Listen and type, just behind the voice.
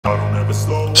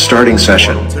Starting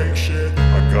session.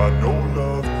 I got no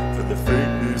love for the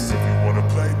fakeness. If you wanna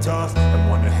play tough and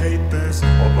wanna hate this,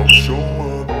 I'll always show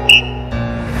up.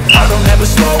 I don't ever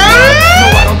slow up, no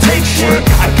I don't take shit.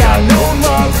 I got no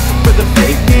love for the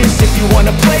fakeness. If you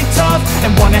wanna play tough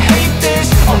and wanna hate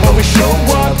this, I'll always show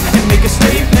up and make a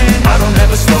statement. I don't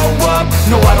ever slow up,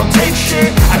 no I don't take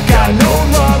shit. I got no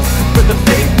love for the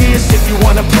fakeness. If you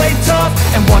wanna play tough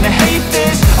and wanna hate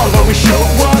this, I'll always show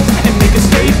up and make a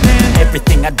statement.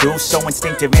 Everything I do so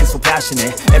instinctive and so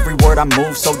passionate. Every word I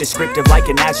move so descriptive like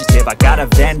an adjective. I got a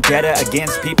vendetta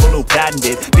against people who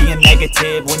patented being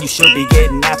negative when you should be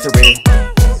getting after it.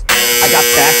 I got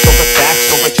facts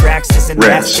over tracks, this and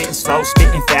that. Spitting slow,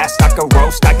 spitting fast, I could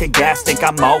roast, I could gas. Think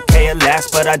I'm okay at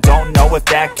last, but I don't know if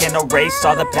that can erase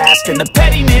all the past. And the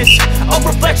pettiness, a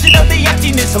reflection of the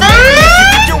emptiness. Hilarious, you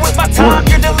think you're with my time,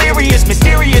 you're delirious.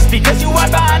 Mysterious, because you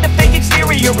hide behind a fake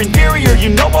exterior. Inferior, you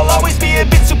know I'll always be a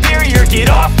bit superior. Get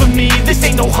off of me, this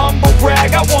ain't no humble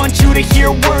brag. I want you to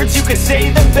hear words, you can say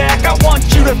them back. I want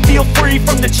you to feel free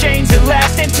from the chains at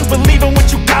last, and to believe in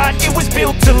what you got, it was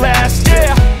built to last,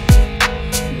 yeah.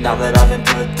 Now that I've been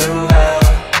put through hell,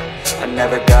 I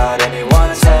never got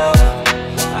anyone's help.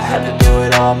 I had to do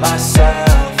it all myself.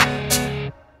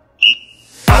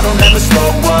 I don't ever slow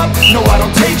up, no I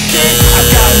don't take shit. I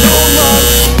got no love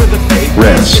for the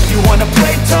fakeness. If you wanna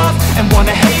play tough and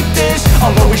wanna hate this,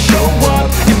 I'll always show up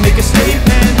and make a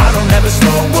statement. I don't ever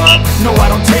slow up, no I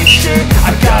don't take shit.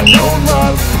 I got no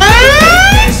love for the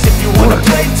fakeness. If you wanna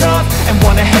play tough and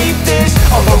wanna hate this,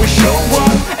 I'll always show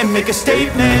up and make a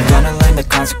statement. Gonna learn the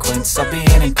consequence of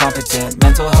being incompetent.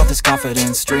 Mental health is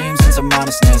confidence, dreams and some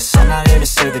honestness. I'm not here to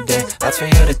save the day, that's for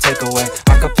you to take away.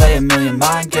 I could play a million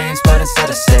mind games, but instead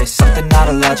I say something not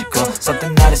illogical,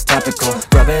 something that is topical.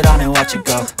 Rub it on and watch it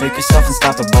go, make yourself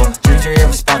unstoppable. Dreams are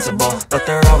irresponsible, but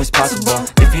they're always possible.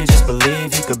 If you just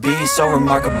believe, you could be so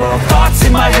remarkable. Thoughts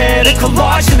in my head, a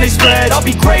collage and they spread. I'll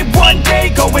be great one day,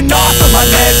 going off of my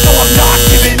meds. No, I'm not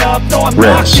giving up, no, I'm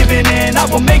not giving in. I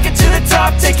will make it to the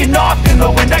top, taking off in the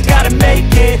wind. I gotta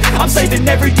make it, I'm saving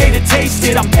every day to taste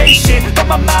it. I'm patient, but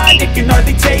my mind, it can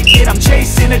hardly take it. I'm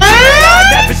chasing a dream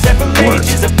that for several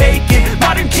ages of vacant.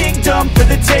 Modern kingdom for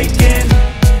the taking.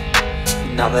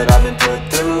 Now that I've been put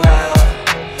through hell,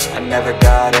 I never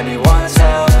got anyone's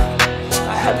help.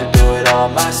 I had to do it all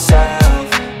myself.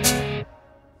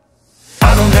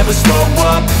 I don't ever slow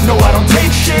up, no I don't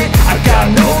take shit. I got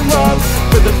no love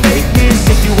for the fakeness.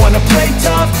 If you wanna play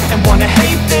tough and wanna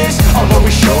hate this, I'll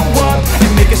always show up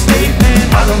and make a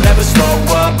statement. I don't ever slow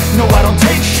up, no I don't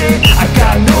take shit. I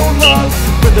got no love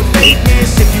for the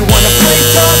fakeness. If you wanna play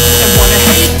tough and wanna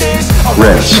hate this, I'll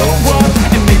always show up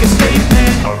and make a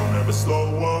statement. I don't ever slow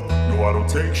up, no I don't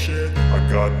take shit. I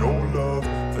got no love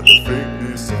for the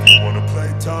fakeness. If you wanna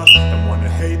play tough and wanna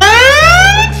hate this,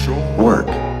 I'll always show up.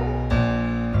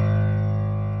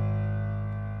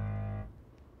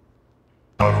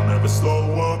 I don't ever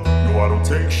slow up, no I don't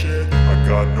take shit. I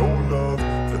got no love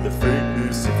for the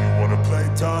fakeness. If you wanna play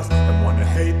tough and wanna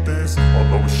hate this,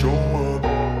 I'll always show up.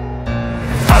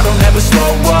 I don't ever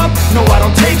slow up, no I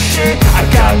don't take shit. I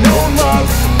got no love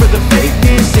for the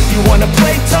fakeness. If you wanna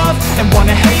play tough and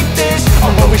wanna hate this,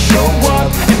 I'll always show up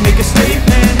and make a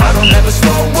statement. I don't ever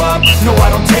slow up, no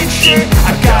I don't take shit.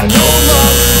 I got no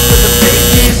love for the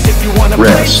fakeness. If you wanna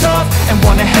play tough and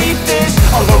wanna hate this,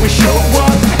 I'll always show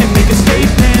up and make a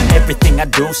statement. Everything I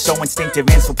do so instinctive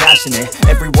and so passionate.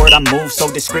 Every word I move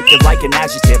so descriptive like an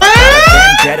adjective. I got a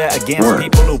vendetta against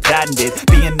people who patented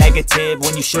being negative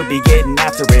when you should be getting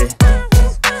after it.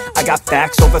 I got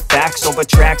facts over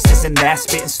tracks, this and that.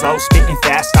 Spitting slow, spitting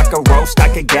fast, I could roast, I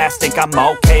could gas. Think I'm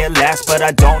okay at last, but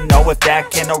I don't know if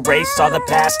that can erase all the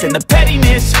past. And the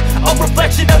pettiness, a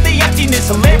reflection of the emptiness.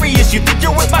 Hilarious, you think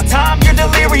you're with my time, you're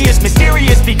delirious.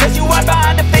 Mysterious, because you hide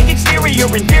behind a fake exterior.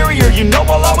 Inferior, you know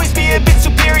I'll always be a bit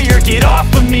superior. Get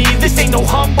off of me, this ain't no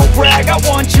humble brag. I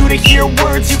want you to hear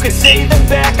words, you can say them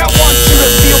back. I want you to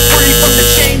feel free from the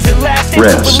chains at last, and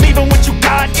to believe in what you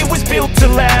got, it was built to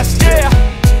last, yeah.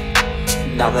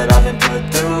 Now that I've been put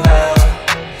through hell,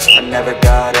 I never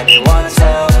got anyone's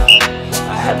help.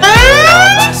 I had to do it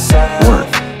all myself.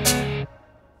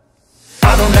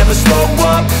 I don't ever slow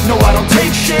up, no I don't take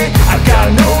shit. I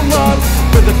got no love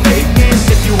for the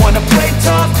fakeness. If you wanna play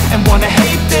tough and wanna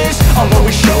hate this, I'll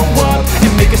always show up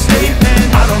and make a statement.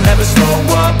 I don't ever slow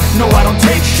up, no I don't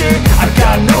take shit. I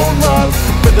got no love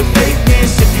for the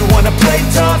fakeness. If you wanna play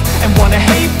tough and wanna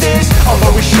hate this, I'll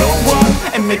always show up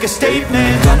and make a statement.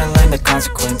 I'm gonna learn the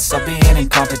consequence of being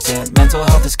incompetent. Mental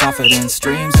health is confidence,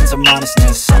 dreams and some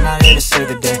honestness. I'm not here to save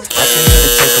the day, that's for you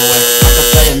to take away. I could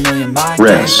play a million mind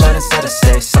games, but instead I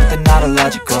say something not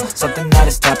illogical, something that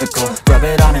is topical. Rub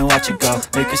it on and watch it go,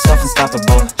 make yourself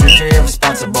unstoppable. Dreams are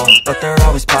irresponsible, but they're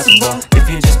always possible. If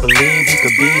you just believe, you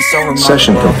could be so remarkable.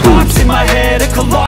 Session complete. In my head, a